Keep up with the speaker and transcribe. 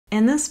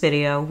In this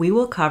video, we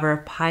will cover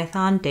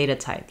Python data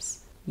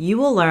types. You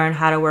will learn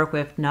how to work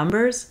with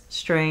numbers,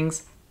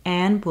 strings,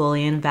 and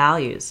Boolean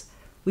values.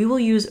 We will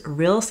use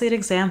real estate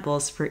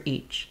examples for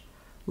each.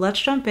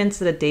 Let's jump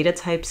into the data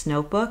types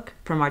notebook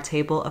from our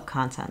table of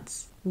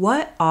contents.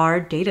 What are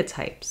data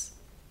types?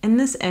 In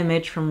this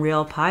image from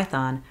Real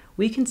Python,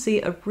 we can see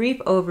a brief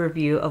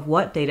overview of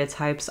what data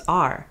types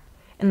are.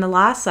 In the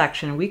last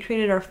section, we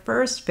created our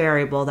first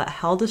variable that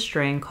held a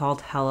string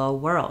called hello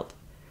world.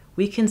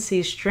 We can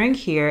see string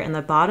here in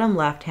the bottom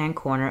left-hand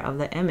corner of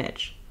the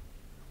image.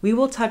 We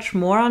will touch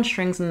more on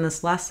strings in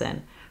this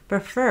lesson,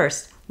 but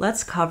first,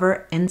 let's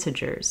cover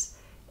integers.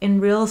 In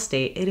real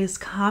estate, it is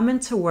common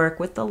to work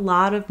with a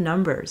lot of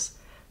numbers.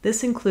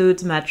 This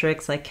includes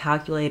metrics like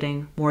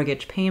calculating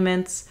mortgage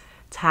payments,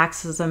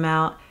 taxes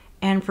amount,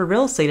 and for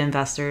real estate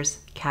investors,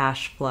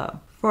 cash flow.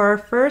 For our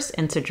first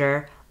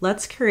integer,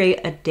 let's create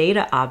a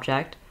data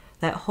object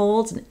that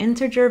holds an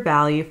integer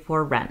value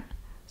for rent.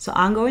 So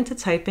I'm going to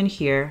type in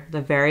here the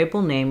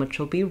variable name, which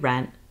will be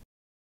rent.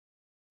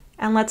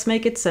 And let's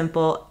make it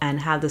simple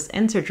and have this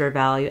integer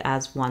value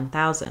as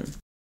 1,000.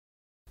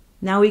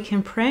 Now we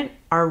can print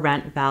our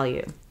rent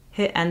value.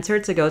 Hit enter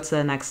to go to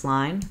the next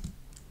line.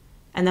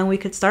 And then we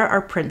could start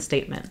our print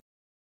statement.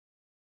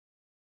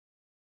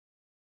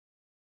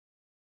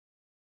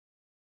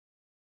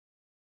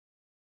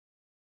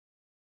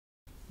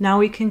 Now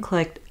we can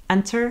click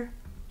enter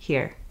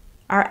here.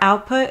 Our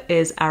output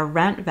is our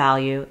rent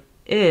value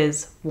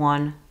is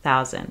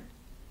 1,000.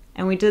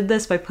 And we did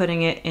this by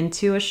putting it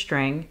into a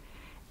string.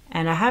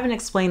 And I haven't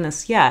explained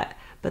this yet,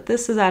 but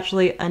this is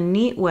actually a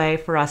neat way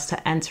for us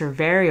to enter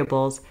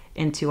variables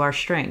into our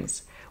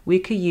strings. We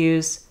could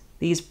use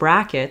these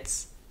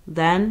brackets,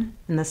 then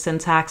in the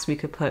syntax we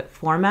could put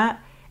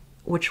format,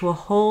 which will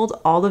hold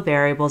all the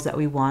variables that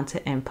we want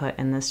to input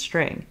in this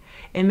string.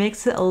 It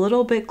makes it a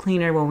little bit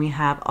cleaner when we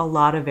have a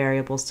lot of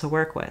variables to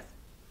work with.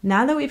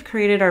 Now that we've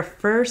created our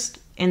first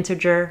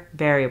integer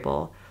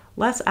variable,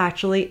 let's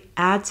actually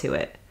add to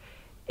it.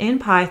 In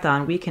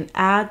Python, we can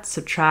add,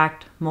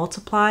 subtract,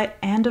 multiply,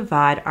 and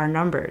divide our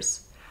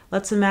numbers.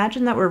 Let's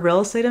imagine that we're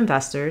real estate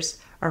investors,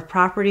 our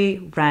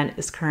property rent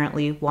is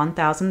currently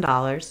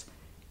 $1,000,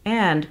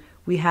 and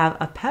we have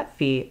a pet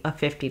fee of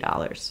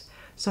 $50.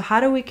 So how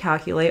do we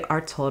calculate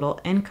our total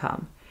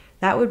income?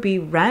 That would be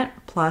rent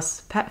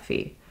plus pet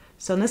fee.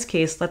 So in this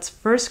case, let's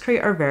first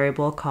create our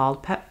variable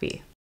called pet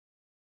fee.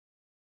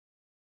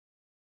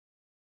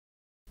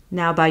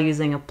 Now by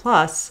using a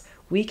plus,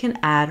 we can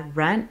add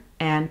rent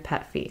and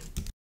pet fee.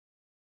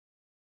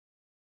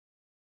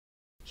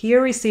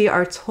 Here we see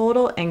our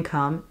total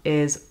income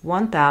is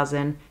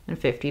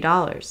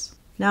 $1,050.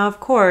 Now of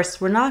course,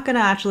 we're not going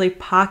to actually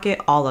pocket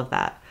all of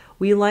that.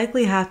 We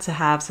likely have to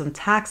have some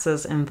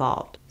taxes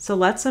involved. So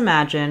let's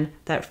imagine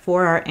that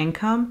for our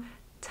income,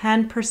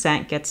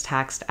 10% gets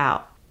taxed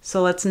out.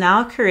 So let's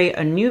now create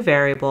a new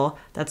variable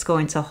that's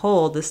going to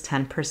hold this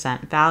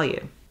 10%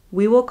 value.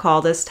 We will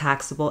call this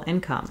taxable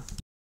income.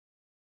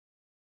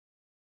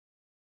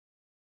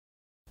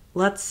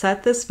 Let's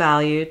set this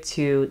value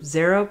to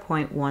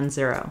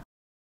 0.10.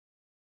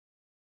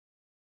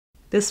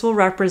 This will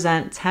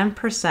represent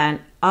 10%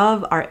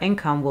 of our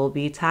income will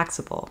be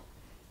taxable.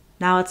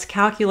 Now let's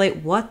calculate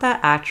what that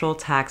actual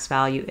tax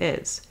value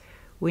is.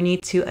 We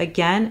need to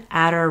again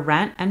add our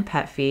rent and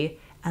pet fee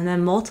and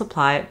then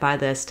multiply it by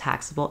this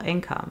taxable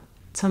income.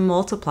 To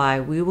multiply,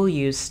 we will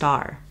use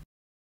star.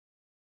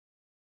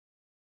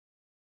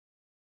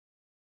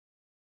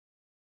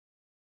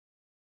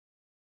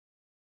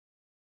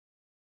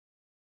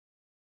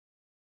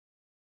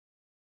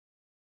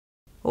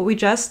 What we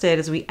just did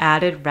is we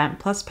added rent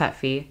plus pet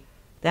fee,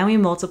 then we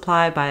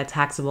multiplied by a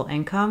taxable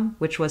income,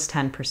 which was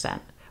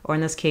 10%, or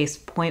in this case,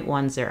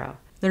 0.10.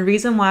 The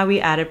reason why we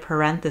added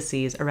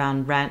parentheses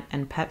around rent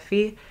and pet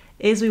fee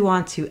is we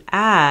want to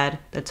add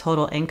the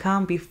total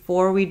income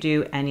before we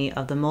do any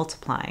of the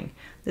multiplying.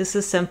 This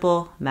is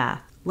simple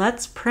math.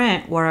 Let's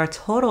print what our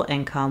total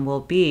income will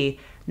be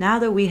now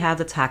that we have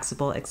the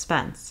taxable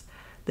expense.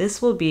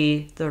 This will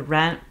be the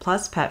rent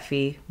plus pet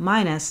fee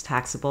minus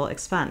taxable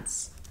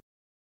expense.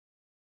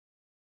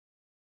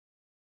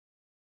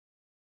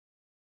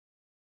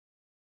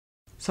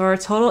 So our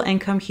total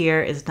income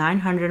here is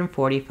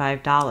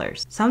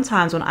 $945.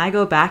 Sometimes when I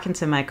go back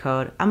into my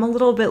code, I'm a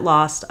little bit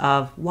lost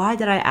of why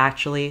did I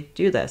actually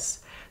do this?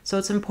 So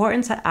it's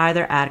important to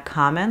either add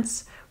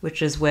comments,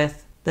 which is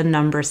with the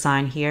number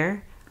sign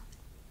here.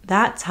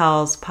 That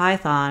tells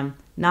Python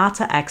not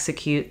to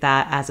execute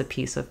that as a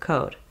piece of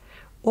code.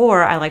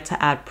 Or I like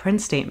to add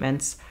print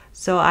statements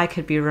so I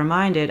could be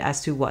reminded as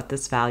to what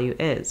this value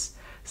is.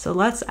 So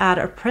let's add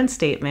a print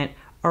statement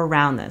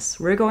around this.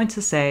 We're going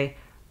to say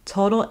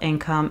total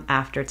income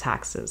after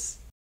taxes.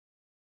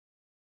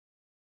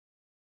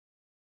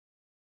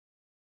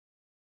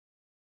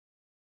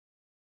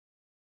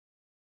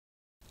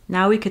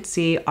 Now we could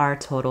see our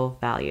total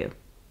value.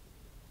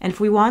 And if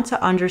we want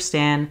to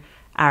understand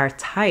our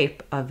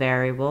type of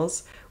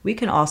variables, we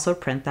can also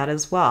print that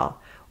as well.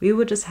 We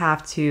would just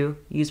have to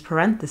use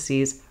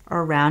parentheses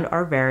around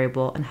our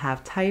variable and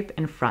have type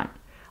in front.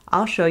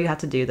 I'll show you how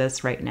to do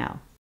this right now.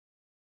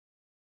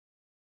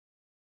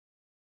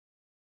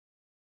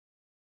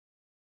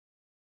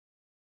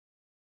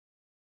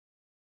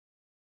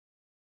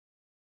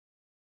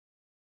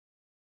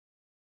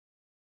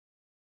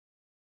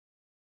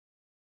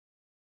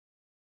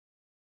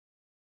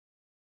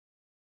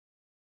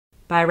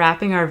 By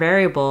wrapping our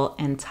variable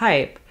in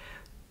type,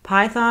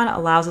 Python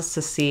allows us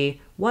to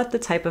see what the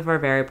type of our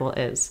variable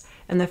is.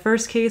 In the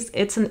first case,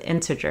 it's an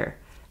integer.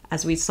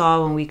 As we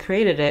saw when we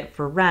created it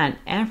for rent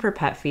and for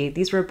pet fee,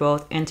 these were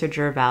both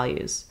integer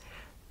values.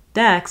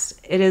 Next,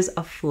 it is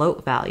a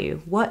float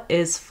value. What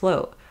is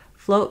float?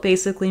 Float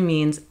basically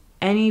means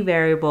any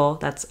variable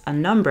that's a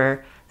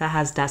number that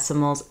has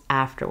decimals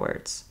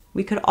afterwards.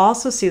 We could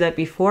also see that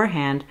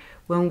beforehand,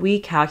 when we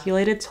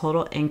calculated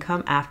total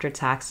income after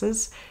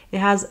taxes, it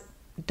has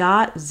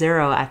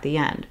 .0 at the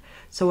end.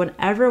 So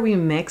whenever we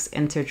mix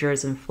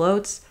integers and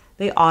floats,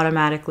 they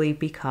automatically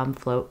become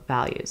float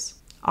values.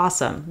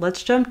 Awesome.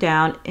 Let's jump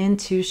down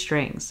into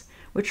strings,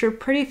 which we're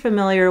pretty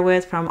familiar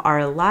with from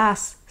our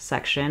last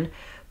section,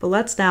 but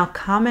let's now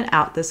comment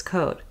out this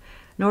code.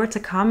 In order to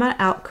comment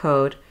out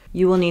code,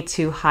 you will need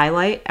to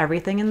highlight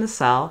everything in the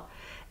cell,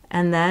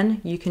 and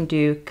then you can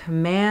do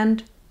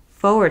Command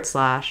 /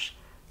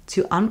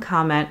 to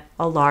uncomment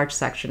a large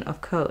section of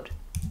code.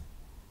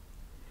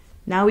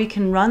 Now we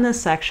can run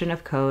this section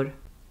of code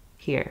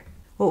here.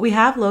 What we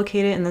have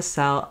located in the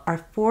cell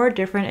are 4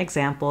 different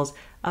examples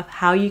of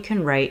how you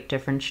can write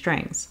different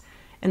strings.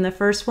 And the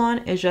first one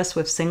is just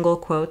with single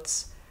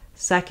quotes.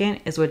 Second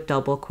is with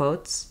double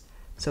quotes.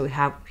 So we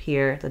have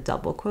here the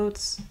double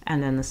quotes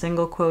and then the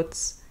single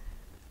quotes.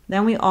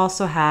 Then we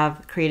also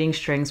have creating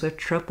strings with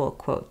triple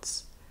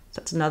quotes.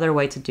 So that's another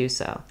way to do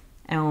so.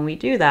 And when we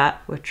do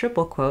that with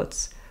triple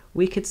quotes,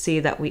 we could see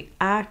that we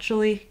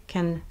actually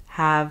can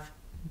have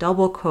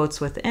double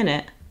quotes within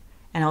it,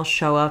 and it'll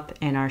show up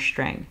in our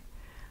string.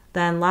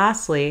 Then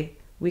lastly,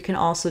 we can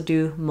also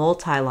do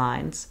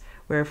multi-lines,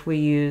 where if we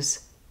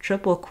use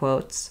triple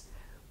quotes,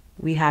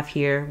 we have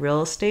here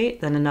real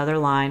estate, then another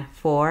line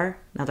for,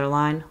 another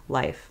line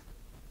life.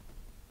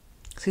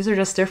 So these are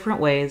just different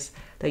ways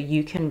that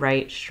you can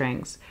write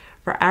strings.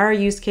 For our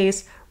use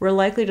case, we're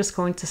likely just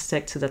going to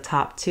stick to the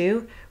top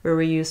 2, where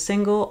we use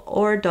single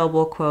or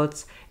double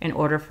quotes in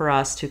order for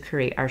us to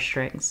create our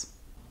strings.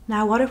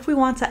 Now, what if we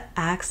want to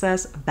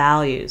access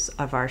values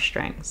of our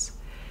strings?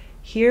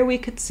 Here we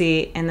could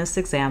see in this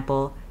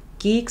example,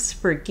 geeks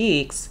for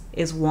geeks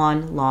is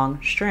one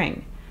long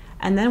string.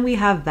 And then we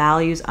have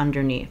values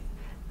underneath.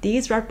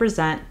 These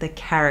represent the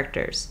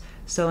characters.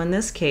 So in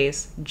this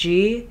case,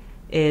 G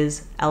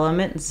is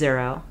element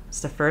 0,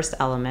 it's the first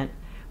element,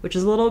 which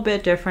is a little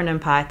bit different in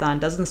Python. It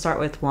doesn't start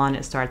with 1,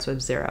 it starts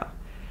with 0.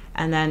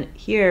 And then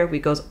here we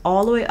goes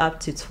all the way up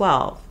to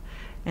 12.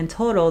 In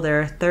total,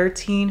 there are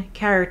 13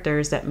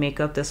 characters that make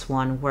up this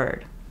one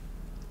word.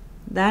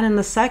 Then in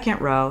the second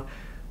row,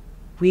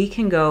 we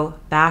can go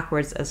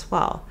backwards as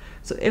well.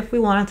 So if we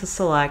wanted to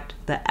select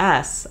the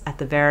S at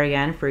the very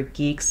end for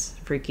geeks,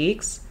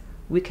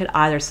 we could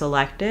either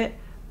select it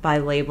by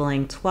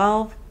labeling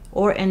 12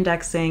 or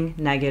indexing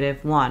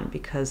 -1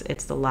 because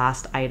it's the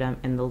last item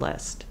in the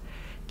list.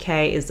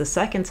 K is the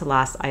second to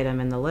last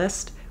item in the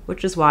list,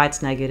 which is why it's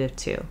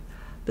 -2.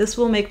 This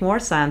will make more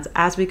sense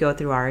as we go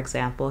through our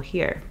example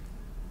here.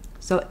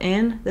 So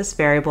in this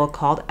variable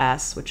called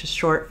S, which is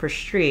short for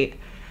street,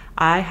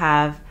 I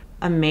have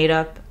a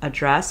made-up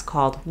address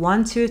called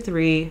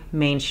 123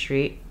 Main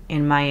Street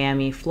in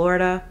Miami,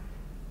 Florida,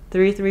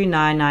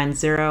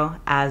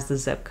 33990 as the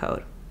zip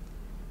code.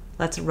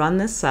 Let's run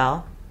this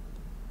cell.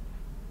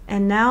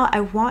 And now I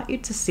want you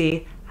to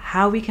see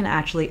how we can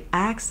actually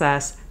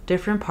access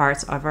different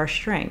parts of our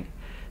string.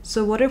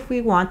 So what if we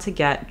want to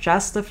get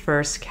just the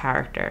first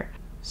character?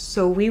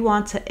 So we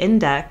want to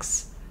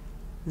index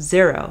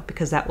 0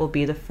 because that will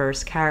be the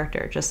first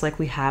character, just like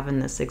we have in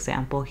this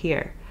example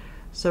here.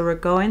 So we're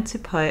going to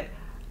put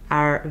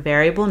our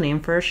variable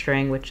name for a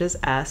string, which is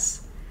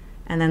S,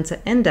 and then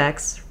to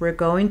index, we're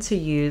going to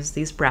use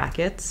these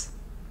brackets,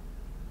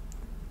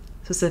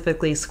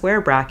 specifically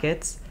square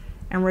brackets,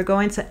 and we're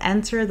going to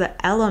enter the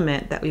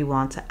element that we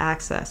want to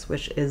access,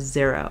 which is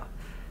 0.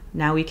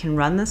 Now we can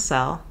run the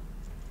cell,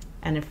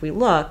 and if we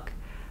look,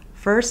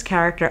 first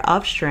character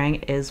of string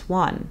is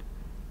 1.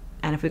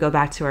 And if we go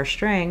back to our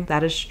string,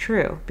 that is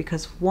true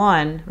because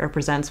 1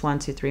 represents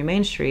 123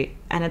 Main Street,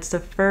 and it's the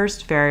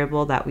first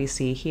variable that we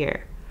see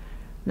here.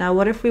 Now,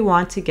 what if we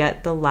want to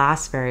get the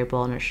last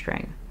variable in a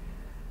string?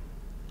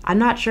 I'm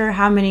not sure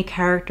how many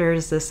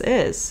characters this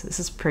is. This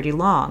is pretty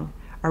long.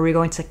 Are we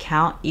going to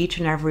count each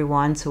and every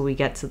one till we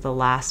get to the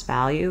last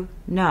value?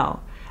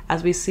 No.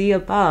 As we see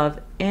above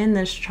in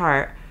this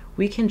chart,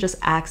 we can just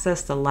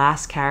access the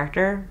last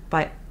character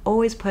by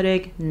always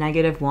putting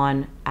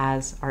 -1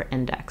 as our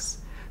index.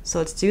 So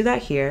let's do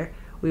that here.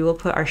 We will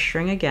put our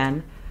string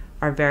again,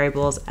 our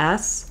variable is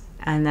S,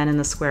 and then in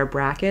the square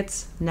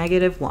brackets,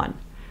 -1.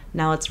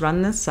 Now let's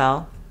run this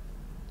cell,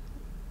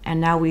 and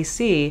now we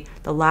see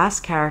the last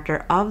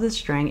character of the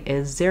string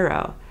is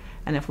 0.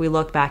 And if we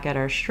look back at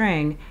our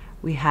string,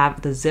 we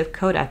have the zip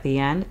code at the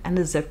end, and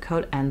the zip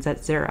code ends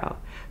at 0.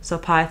 So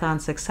Python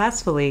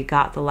successfully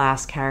got the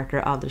last character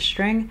of the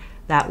string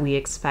that we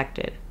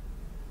expected.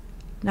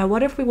 Now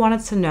what if we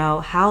wanted to know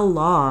how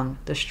long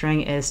the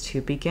string is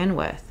to begin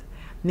with?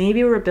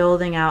 Maybe we're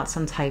building out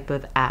some type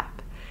of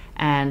app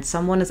and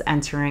someone is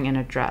entering an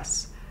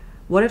address.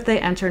 What if they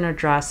enter an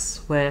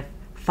address with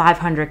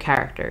 500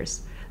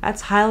 characters?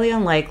 That's highly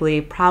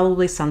unlikely,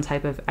 probably some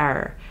type of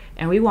error.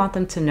 And we want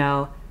them to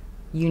know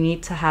you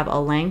need to have a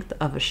length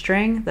of a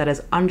string that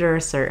is under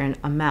a certain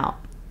amount.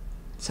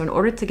 So in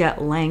order to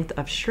get length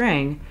of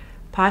string,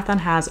 Python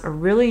has a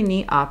really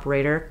neat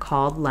operator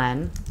called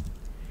len,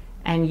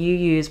 and you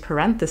use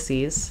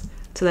parentheses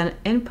to then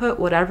input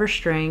whatever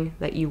string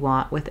that you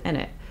want within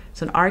it.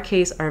 So in our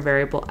case, our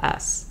variable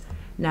s.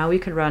 Now we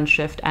could run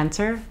Shift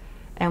Enter,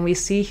 and we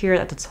see here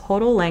that the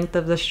total length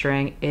of the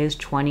string is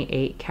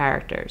 28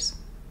 characters.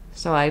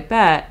 So I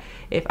bet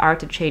if I were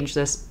to change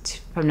this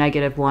from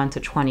 -1 to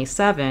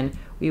 27,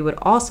 we would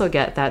also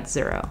get that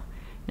 0.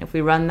 And if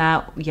we run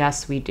that,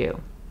 yes, we do.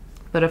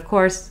 But of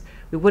course,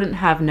 we wouldn't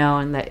have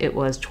known that it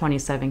was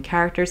 27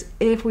 characters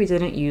if we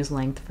didn't use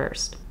length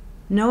first.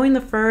 Knowing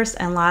the first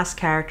and last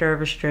character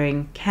of a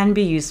string can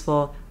be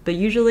useful, but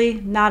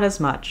usually not as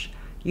much.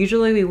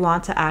 Usually we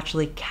want to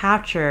actually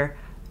capture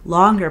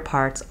longer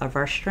parts of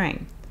our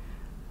string.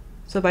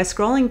 So by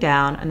scrolling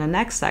down in the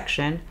next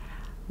section,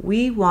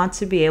 we want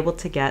to be able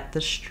to get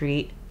the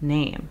street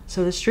name.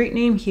 So the street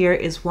name here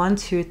is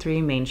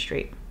 123 Main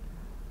Street.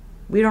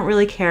 We don't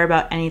really care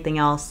about anything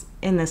else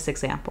in this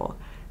example.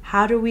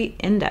 How do we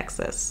index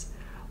this?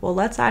 Well,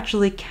 let's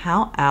actually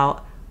count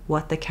out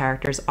what the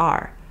characters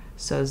are.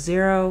 So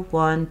 0,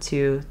 1,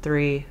 2,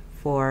 3,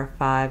 4,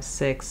 5,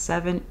 6,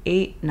 7,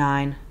 8,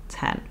 9,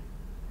 10.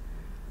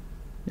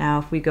 Now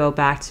if we go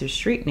back to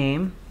street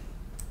name,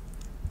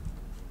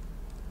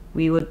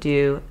 we would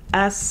do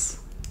S,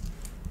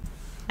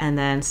 and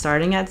then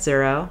starting at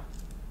 0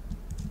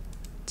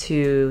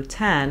 to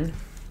 10,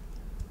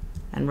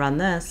 and run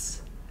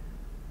this,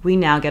 we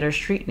now get our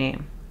street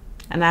name.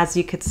 And as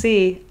you could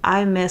see,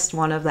 I missed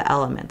one of the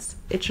elements.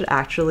 It should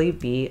actually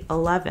be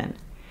 11.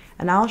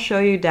 And I'll show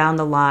you down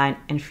the line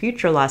in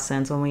future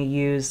lessons when we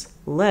use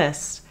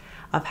lists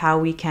of how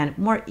we can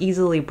more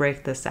easily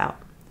break this out.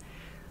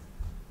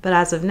 But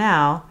as of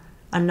now,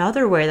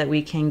 another way that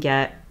we can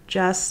get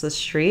just the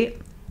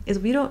street is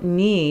we don't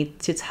need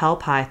to tell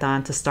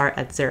Python to start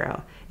at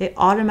 0. It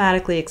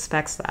automatically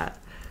expects that.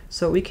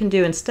 So what we can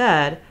do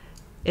instead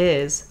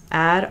is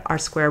add our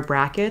square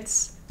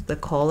brackets, the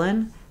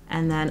colon,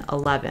 and then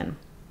 11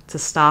 to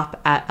stop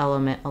at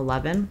element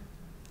 11.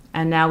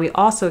 And now we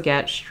also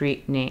get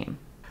street name.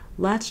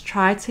 Let's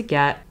try to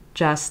get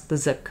just the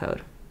zip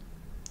code.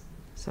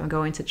 So I'm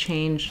going to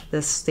change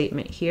this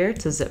statement here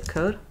to zip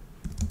code.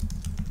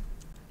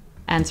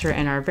 Enter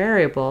in our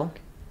variable.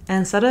 And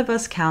instead of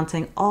us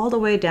counting all the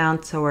way down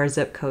to where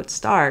zip code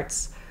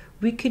starts,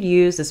 we could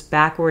use this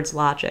backwards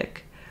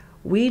logic.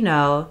 We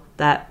know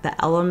that the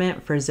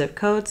element for zip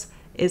codes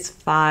is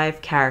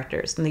 5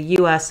 characters, and the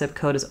US zip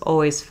code is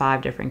always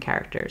 5 different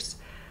characters.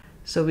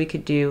 So we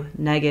could do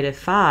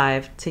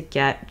 -5 to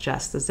get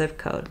just the zip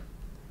code.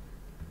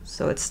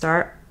 So let's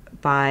start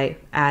by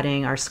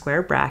adding our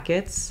square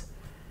brackets,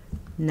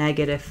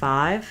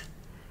 -5.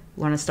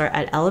 We want to start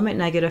at element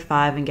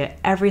 -5 and get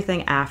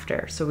everything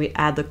after. So we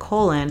add the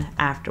colon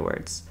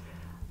afterwards.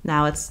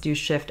 Now let's do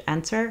Shift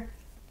Enter,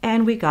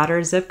 and we got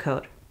our zip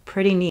code.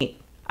 Pretty neat.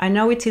 I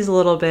know we tease a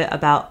little bit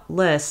about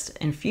lists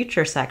in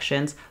future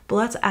sections, but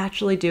let's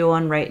actually do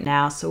one right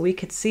now so we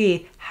could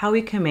see how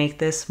we can make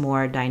this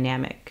more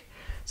dynamic.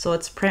 So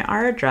let's print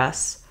our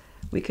address.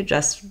 We could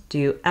just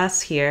do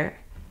S here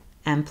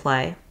and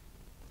play.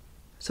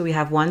 So we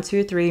have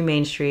 123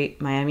 Main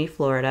Street, Miami,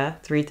 Florida,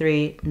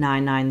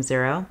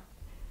 33990.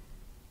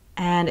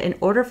 And in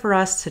order for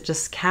us to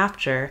just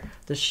capture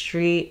the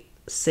street,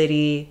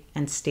 city,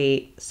 and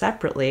state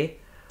separately,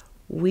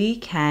 we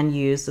can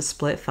use the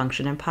split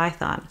function in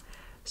Python.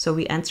 So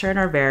we enter in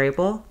our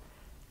variable,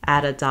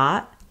 add a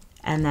dot,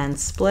 and then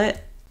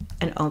split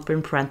and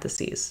open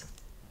parentheses.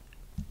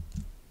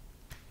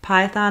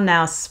 Python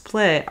now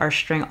split our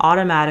string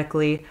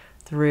automatically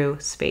through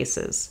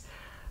spaces.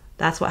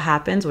 That's what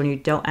happens when you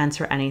don't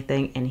enter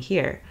anything in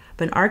here.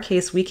 But in our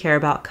case, we care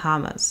about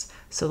commas.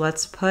 So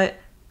let's put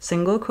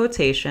single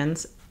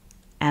quotations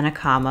and a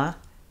comma,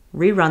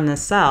 rerun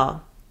this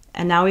cell,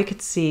 and now we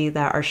could see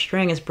that our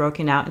string is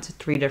broken out into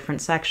 3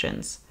 different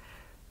sections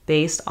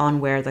based on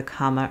where the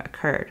comma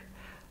occurred.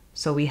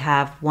 So we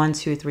have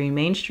 123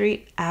 Main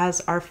Street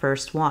as our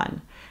first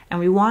one, and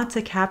we want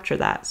to capture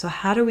that. So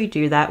how do we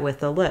do that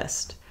with a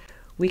list?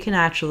 We can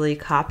actually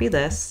copy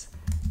this,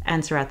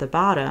 enter at the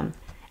bottom,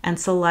 and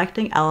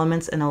selecting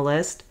elements in a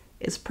list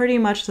is pretty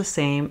much the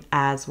same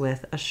as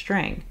with a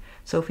string.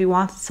 So if we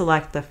want to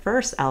select the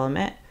first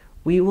element,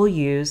 we will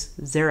use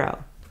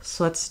 0.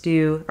 So let's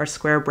do our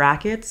square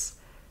brackets,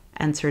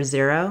 enter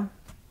 0,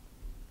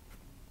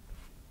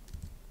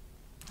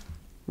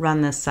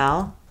 run this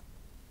cell,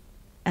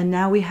 and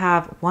now we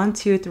have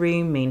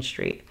 123 Main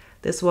Street.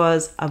 This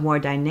was a more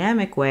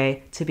dynamic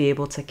way to be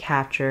able to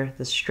capture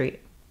the street.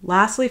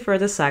 Lastly, for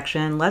this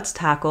section, let's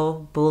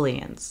tackle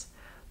Booleans.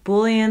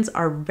 Booleans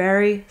are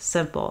very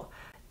simple.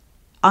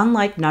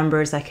 Unlike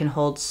numbers that can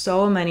hold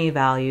so many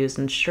values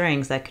and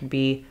strings that could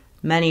be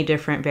many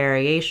different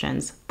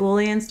variations,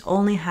 Booleans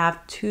only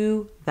have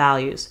two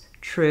values,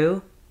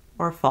 true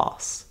or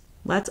false.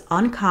 Let's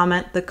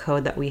uncomment the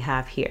code that we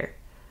have here.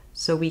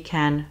 So we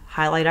can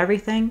highlight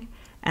everything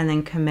and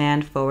then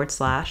command /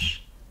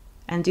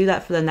 and do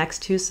that for the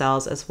next two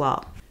cells as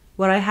well.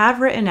 What I have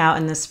written out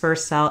in this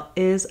first cell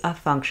is a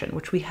function,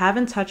 which we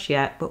haven't touched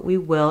yet, but we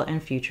will in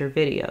future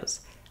videos.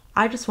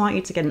 I just want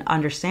you to get an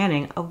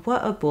understanding of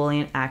what a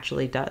Boolean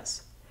actually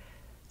does.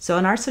 So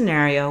in our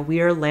scenario,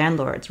 we are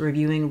landlords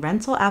reviewing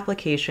rental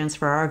applications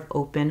for our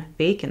open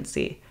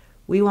vacancy.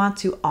 We want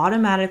to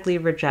automatically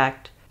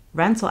reject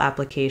rental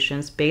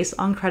applications based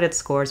on credit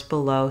scores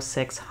below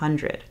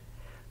 600.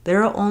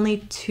 There are only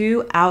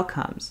two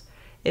outcomes.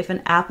 If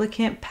an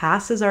applicant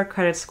passes our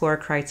credit score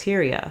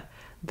criteria,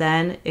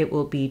 then it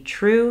will be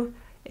true.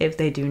 If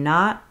they do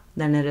not,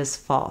 then it is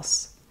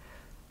false.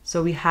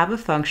 So we have a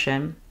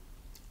function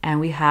and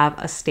we have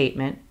a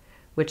statement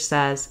which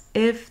says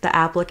if the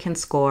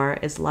applicant's score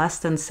is less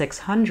than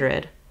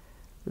 600,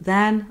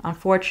 then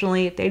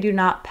unfortunately they do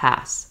not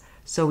pass.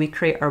 So we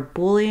create our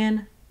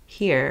Boolean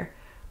here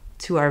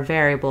to our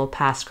variable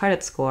pass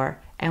credit score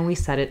and we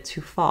set it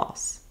to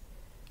false.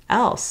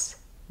 Else,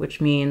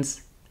 which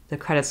means the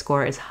credit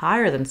score is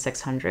higher than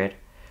 600,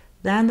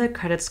 then the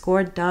credit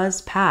score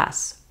does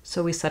pass.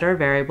 So we set our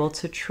variable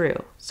to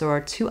true. So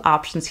our two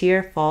options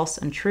here, false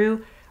and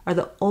true, are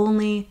the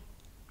only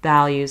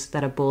values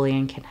that a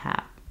Boolean can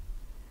have.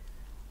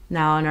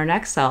 Now in our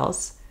next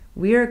cells,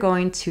 we are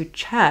going to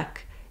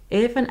check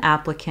if an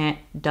applicant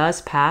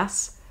does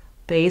pass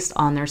based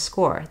on their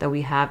score that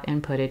we have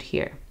inputted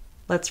here.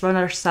 Let's run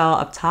our cell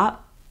up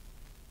top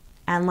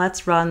and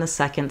let's run the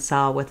second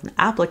cell with an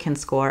applicant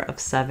score of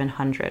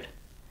 700.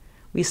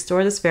 We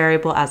store this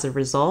variable as a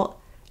result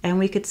and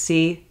we could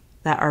see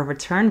that our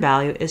return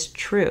value is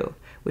true,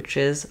 which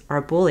is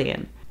our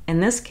Boolean. In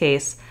this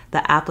case,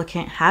 the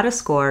applicant had a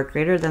score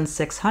greater than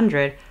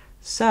 600,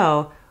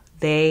 so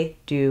they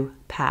do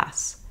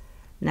pass.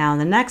 Now in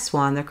the next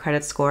one, the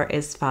credit score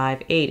is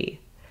 580.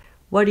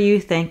 What do you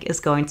think is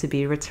going to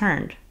be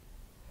returned?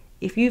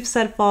 If you've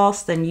said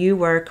false, then you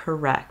were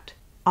correct.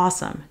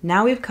 Awesome.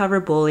 Now we've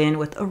covered Boolean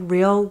with a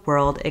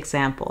real-world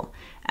example.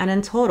 And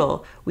in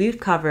total, we've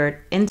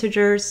covered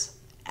integers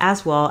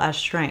as well as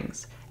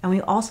strings. And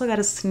we also got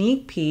a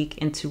sneak peek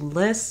into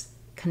lists,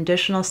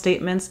 conditional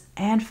statements,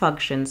 and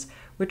functions,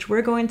 which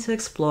we're going to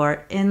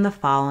explore in the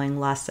following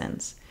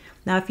lessons.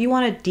 Now, if you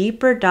want a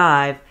deeper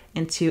dive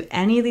into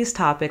any of these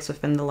topics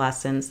within the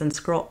lessons, then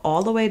scroll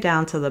all the way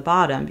down to the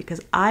bottom because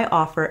I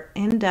offer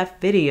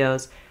in-depth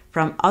videos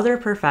from other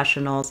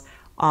professionals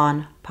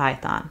on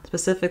Python.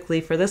 Specifically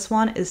for this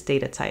one is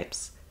data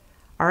types.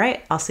 All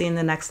right, I'll see you in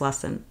the next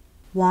lesson.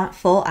 Want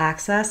full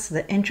access to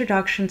the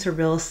Introduction to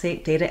Real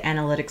Estate Data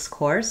Analytics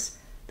course?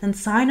 Then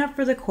sign up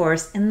for the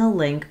course in the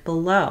link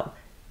below.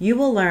 You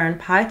will learn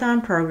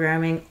Python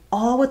programming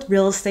all with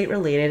real estate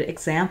related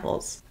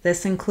examples.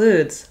 This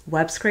includes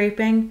web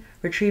scraping,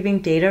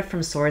 retrieving data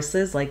from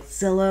sources like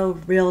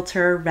Zillow,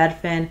 Realtor,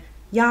 Redfin,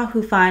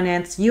 Yahoo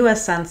Finance,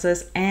 US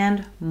Census,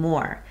 and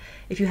more.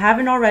 If you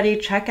haven't already,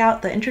 check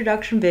out the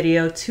introduction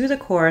video to the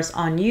course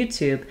on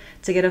YouTube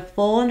to get a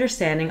full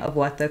understanding of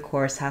what the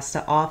course has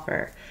to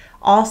offer.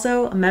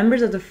 Also,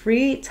 members of the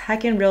free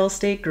Tech and Real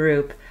Estate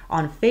group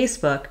on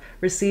Facebook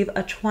receive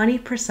a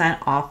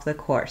 20% off the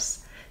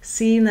course.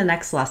 See you in the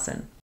next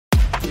lesson.